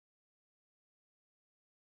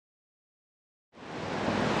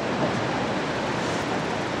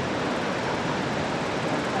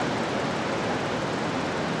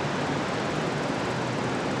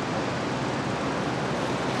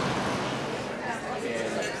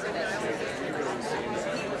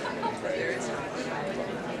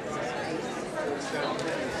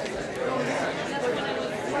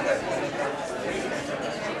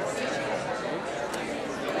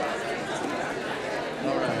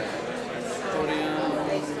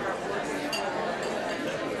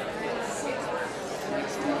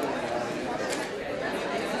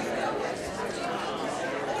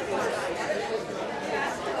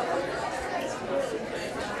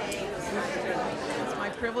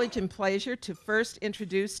privilege and pleasure to first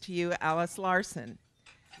introduce to you Alice Larson.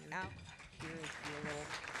 Here is your little,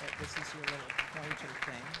 this is your little pointer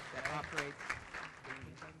thing that operates.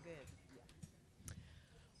 I'm good. Yeah.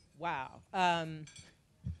 Wow.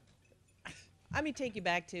 Let me take you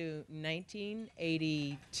back to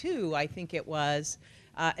 1982, I think it was.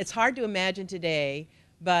 It's hard to imagine today,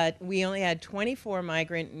 but we only had 24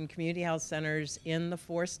 migrant and community health centers in the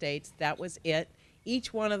 4 states. That was it.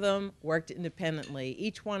 Each one of them worked independently.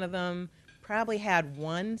 Each one of them probably had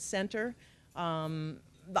one center. The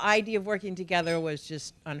idea of working together was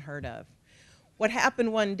just unheard of. What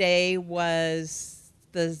happened one day was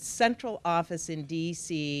the central office in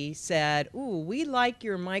DC said, ooh, we like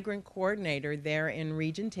your migrant coordinator there in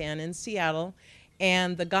Region 10 in Seattle,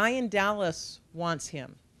 and the guy in Dallas wants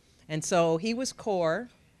him. And so he was core,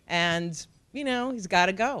 and, you know, he's got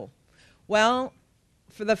to go. Well,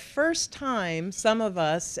 for the first time, some of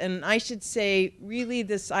us, and I should say, really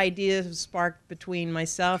this idea was sparked between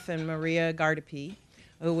myself and Maria Gardapi,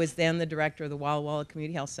 who was then the director of the Walla Walla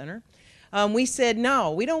Community Health Center. We said,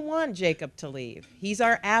 no, we don't want Jacob to leave. He's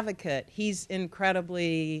our advocate. He's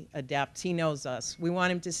incredibly adept. He knows us. We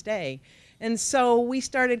want him to stay. And so we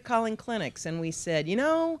started calling clinics, and we said, you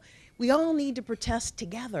know, we all need to protest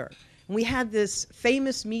together. And we had this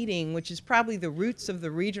famous meeting, which is probably the roots of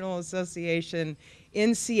the Regional Association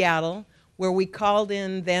in Seattle, where we called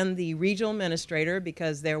in then the regional administrator,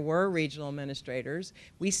 because there were regional administrators.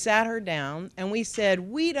 We sat her down, and we said,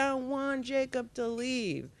 we don't want Jacob to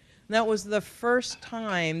leave. That was the first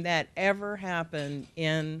time that ever happened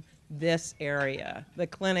in this area. The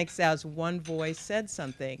clinics, as one voice said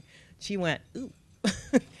something. She went, ooh.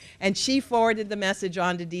 And she forwarded the message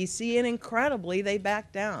on to DC, and incredibly, they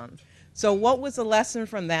backed down. So what was the lesson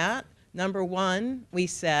from that? Number one, we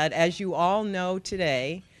said, as you all know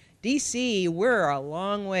today, DC, we're a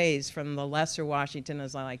long ways from the lesser Washington,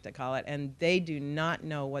 as I like to call it, and they do not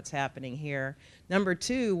know what's happening here. Number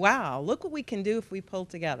two, wow, look what we can do if we pull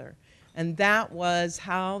together. And that was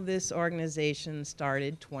how this organization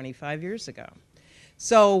started 25 years ago.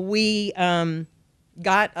 So we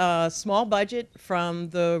got a small budget from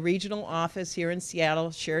the regional office here in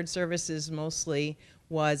Seattle. Shared services mostly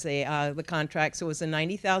was the contract, so it was a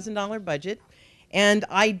 $90,000 budget. And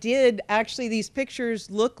I did, actually, these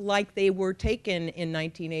pictures look like they were taken in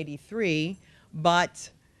 1983, but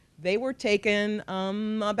they were taken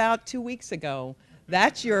about 2 weeks ago.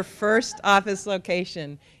 That's your first office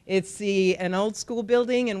location. It's an old school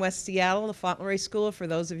building in West Seattle, the Fauntleroy School, for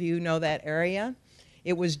those of you who know that area.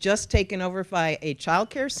 It was just taken over by a child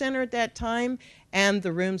care center at that time, and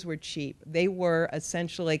the rooms were cheap. They were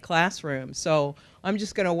essentially classrooms. So I'm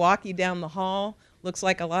just going to walk you down the hall. Looks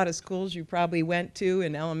like a lot of schools you probably went to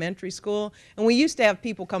in elementary school. And we used to have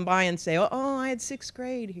people come by and say, oh, I had 6th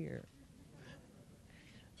grade here.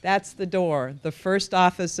 That's the door, the first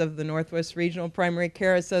office of the Northwest Regional Primary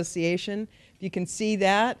Care Association. If you can see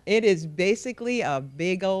that, it is basically a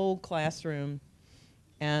big old classroom.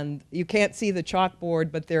 And you can't see the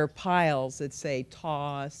chalkboard, but there are piles that say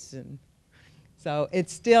toss. And so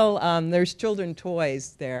it's still, there's children's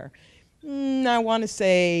toys there. I want to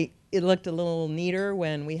say it looked a little neater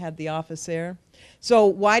when we had the office there. So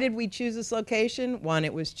why did we choose this location? 1,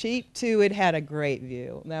 it was cheap. 2, it had a great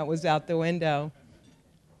view. That was out the window.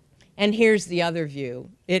 And here's the other view.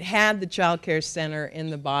 It had the child care center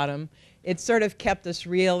in the bottom. It sort of kept us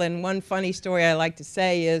real. And one funny story I like to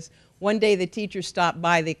say is one day the teacher stopped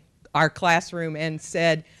by our classroom and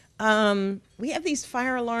said, we have these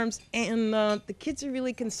fire alarms, and the kids are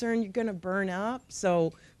really concerned you're going to burn up.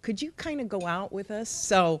 So could you kind of go out with us?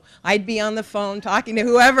 So I'd be on the phone talking to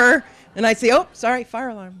whoever, and I'd say, oh, sorry, fire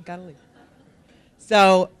alarm, got to leave.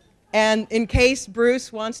 So, and in case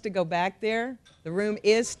Bruce wants to go back there, the room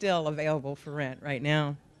is still available for rent right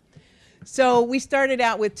now. So we started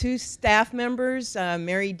out with 2 staff members,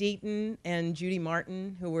 Mary Deaton and Judy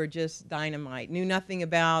Martin, who were just dynamite. Knew nothing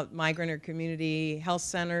about migrant or community health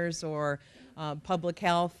centers or public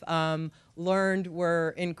health. Learned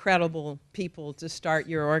were incredible people to start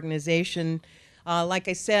your organization. Like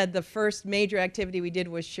I said, the first major activity we did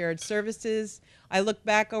was shared services. I look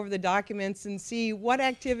back over the documents and see what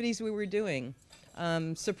activities we were doing.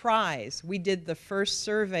 Surprise, we did the first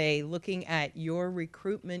survey looking at your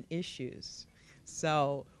recruitment issues.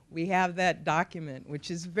 So we have that document,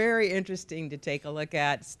 which is very interesting to take a look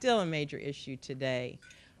at. Still a major issue today.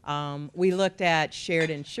 We looked at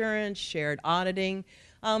shared insurance, shared auditing.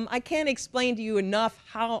 I can't explain to you enough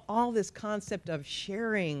how all this concept of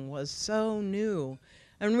sharing was so new.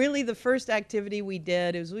 And really the first activity we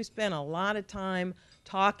did is we spent a lot of time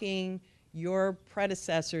talking your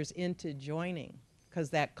predecessors into joining. because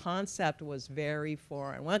that concept was very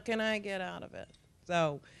foreign. What can I get out of it?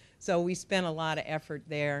 So we spent a lot of effort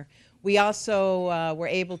there. We also were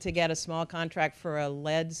able to get a small contract for a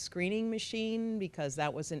lead screening machine because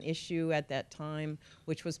that was an issue at that time,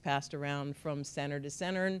 which was passed around from center to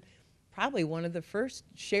center, and probably one of the first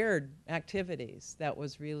shared activities that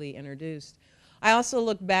was really introduced. I also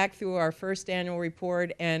looked back through our first annual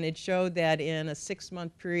report, and it showed that in a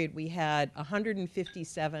 6-month period we had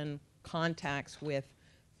 157 contacts with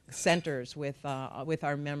centers with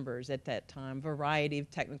our members at that time, variety of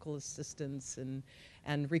technical assistance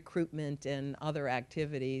and recruitment and other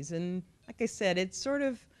activities. And like I said, it's sort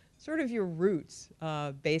of your roots,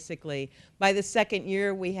 basically. By the second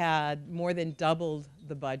year, we had more than doubled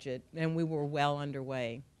the budget, and we were well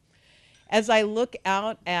underway. As I look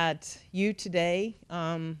out at you today,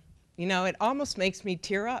 you know, it almost makes me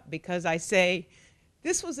tear up because I say,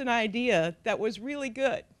 this was an idea that was really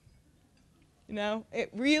good. You know, it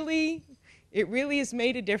really has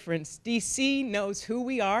made a difference. DC knows who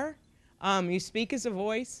we are. You speak as a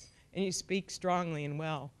voice, and you speak strongly and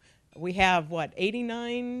well. We have, what,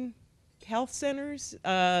 89 health centers,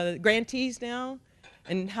 grantees now?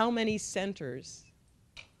 And how many centers?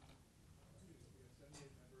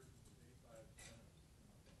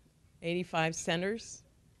 85 centers?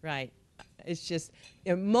 Right. It's just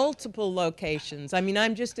multiple locations. I mean,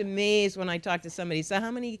 I'm just amazed when I talk to somebody, so how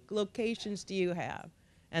many locations do you have?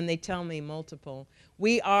 And they tell me multiple.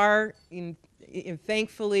 We are,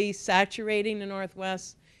 thankfully, saturating the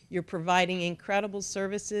Northwest. You're providing incredible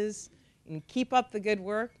services. And keep up the good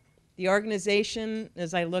work. The organization,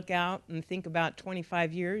 as I look out and think about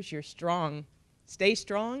 25 years, you're strong. Stay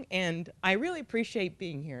strong, and I really appreciate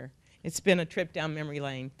being here. It's been a trip down memory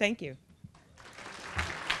lane. Thank you.